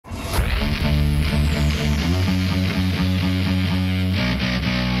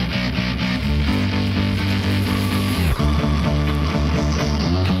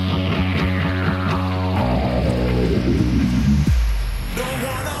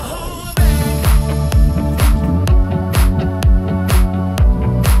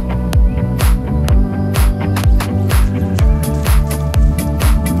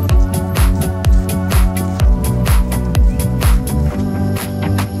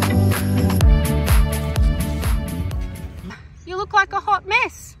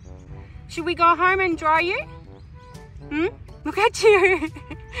Should we go home and dry you? Hmm? Look at you.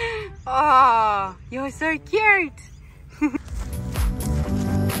 Oh, you're so cute.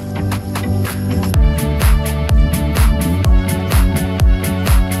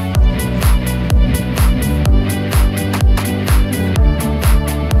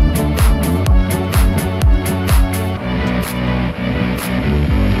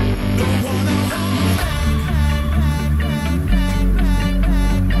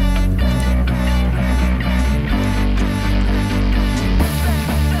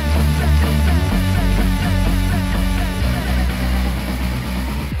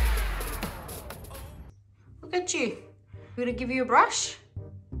 Look at you. We're gonna give you a brush.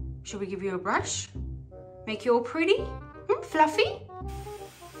 Should we give you a brush? Make you all pretty? Fluffy?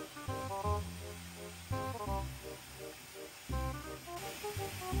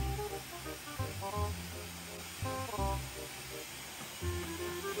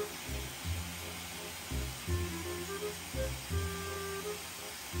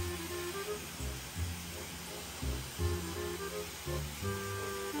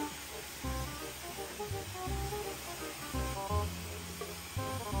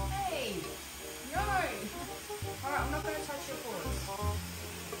 Alright, I'm not going to touch your paws.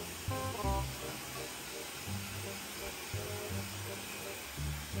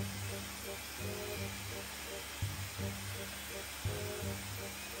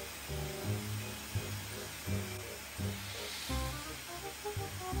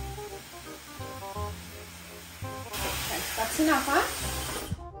 Okay, that's enough, huh?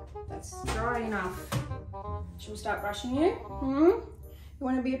 That's dry enough. Should we start brushing you? You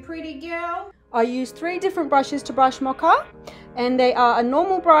want to be a pretty girl? I use 3 different brushes to brush Mocha, and they are a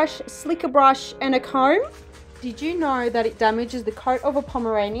normal brush, slicker brush, and a comb. Did you know that it damages the coat of a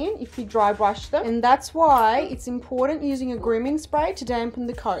Pomeranian if you dry brush them? And that's why it's important using a grooming spray to dampen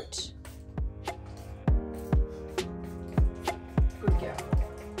the coat. Good girl.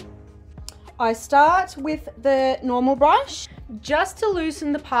 I start with the normal brush, just to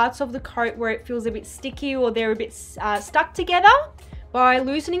loosen the parts of the coat where it feels a bit sticky or they're a bit stuck together. By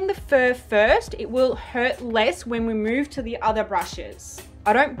loosening the fur first, it will hurt less when we move to the other brushes.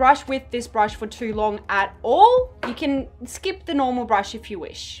 I don't brush with this brush for too long at all. You can skip the normal brush if you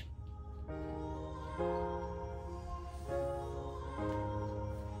wish.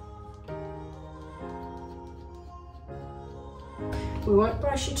 We won't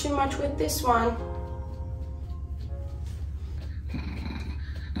brush you too much with this one.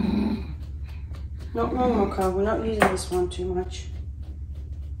 Not wrong, Mocha. We're not using this one too much.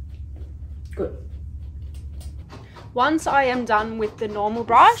 Good. Once I am done with the normal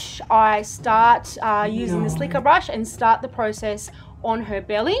brush, I start using the slicker brush and start the process on her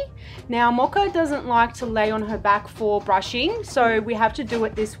belly. Now, Mocha doesn't like to lay on her back for brushing, so we have to do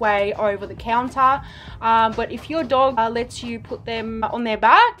it this way over the counter. But if your dog lets you put them on their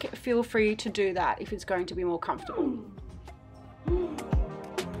back, feel free to do that if it's going to be more comfortable.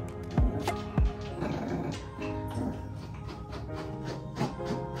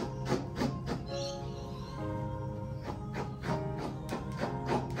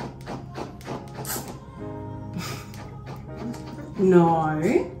 No.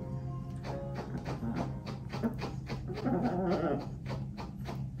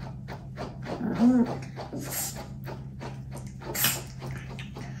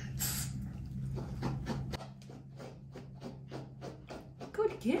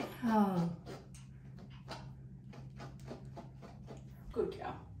 Good girl. Good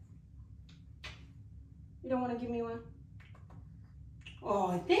girl. You don't want to give me one?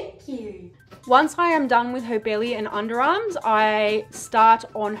 Oh, thank you. Once I am done with her belly and underarms, I start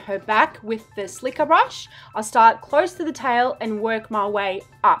on her back with the slicker brush. I start close to the tail and work my way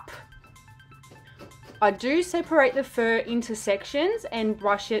up. I do separate the fur into sections and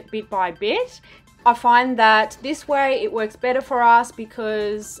brush it bit by bit. I find that this way it works better for us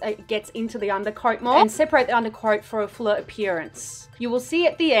because it gets into the undercoat more, and separate the undercoat for a fuller appearance. You will see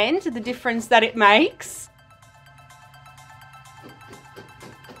at the end the difference that it makes.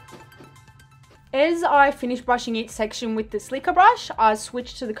 As I finish brushing each section with the slicker brush, I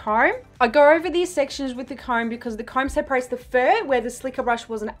switch to the comb. I go over these sections with the comb because the comb separates the fur where the slicker brush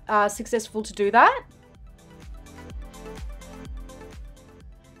wasn't successful to do that.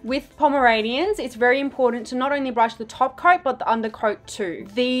 With Pomeranians, it's very important to not only brush the top coat, but the undercoat too.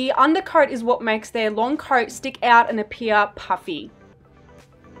 The undercoat is what makes their long coat stick out and appear puffy.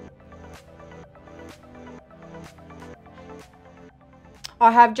 I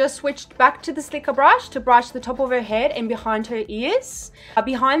have just switched back to the slicker brush to brush the top of her head and behind her ears.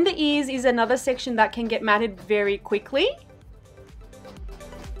 Behind the ears is another section that can get matted very quickly.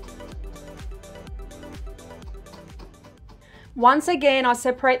 Once again, I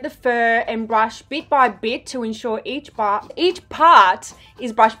separate the fur and brush bit by bit to ensure each part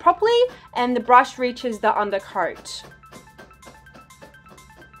is brushed properly and the brush reaches the undercoat.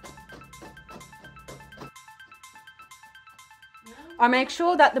 I make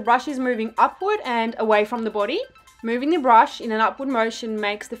sure that the brush is moving upward and away from the body. Moving the brush in an upward motion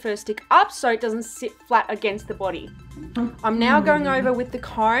makes the fur stick up so it doesn't sit flat against the body. I'm now going over with the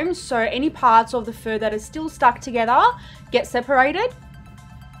comb so any parts of the fur that are still stuck together get separated.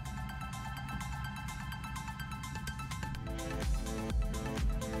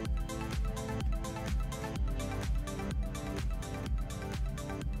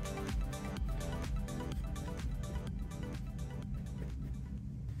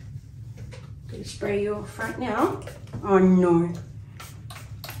 Gonna spray your front now. Oh no.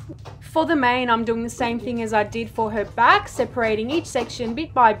 For the mane, I'm doing the same thing as I did for her back, separating each section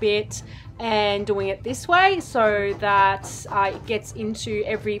bit by bit and doing it this way so that it gets into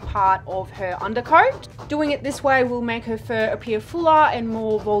every part of her undercoat. Doing it this way will make her fur appear fuller and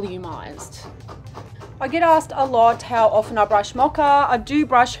more volumized. I get asked a lot how often I brush Mocha. I do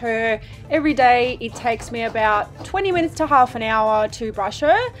brush her every day. It takes me about 20 minutes to half an hour to brush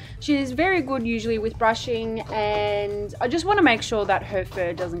her. She's very good usually with brushing and I just want to make sure that her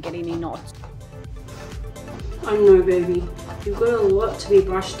fur doesn't get any knots. I know, baby. You've got a lot to be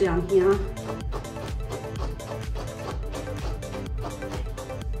brushed down here.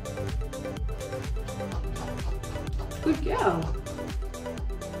 Good girl.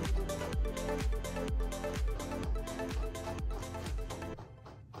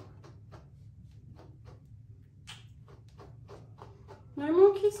 No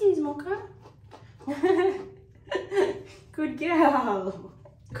more kisses, Mocha. Good girl.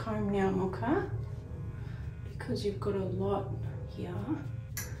 Comb now, Mocha, because you've got a lot here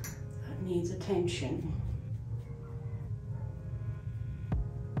that needs attention.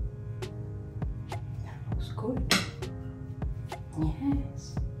 That looks good.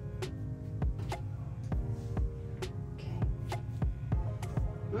 Yes. Okay.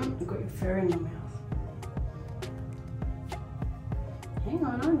 You've got your fur in your mouth. Hang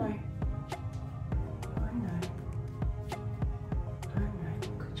on, I know.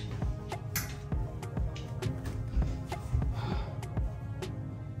 Good job.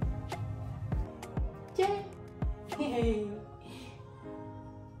 Yeah. Hey.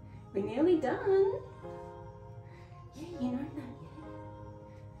 We're nearly done. Yeah, you know that, yeah.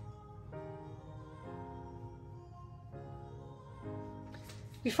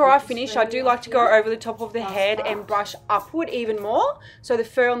 Before I finish, I do like to go over the top of the head and brush upward even more so the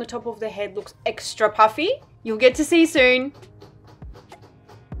fur on the top of the head looks extra puffy. You'll get to see soon.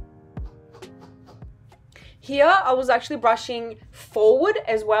 Here, I was actually brushing forward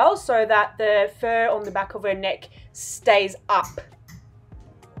as well so that the fur on the back of her neck stays up.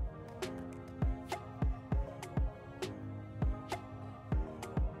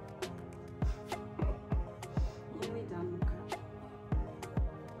 Nearly done, Mocha.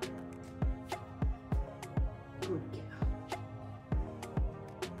 Good girl.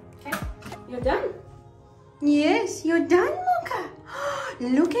 Okay, you're done. Yes, you're done, Mocha.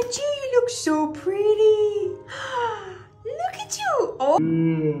 Look at you, you look so pretty. Look at you. Oh.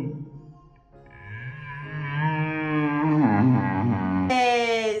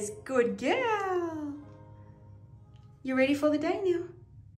 Yes, good girl. You ready for the day now?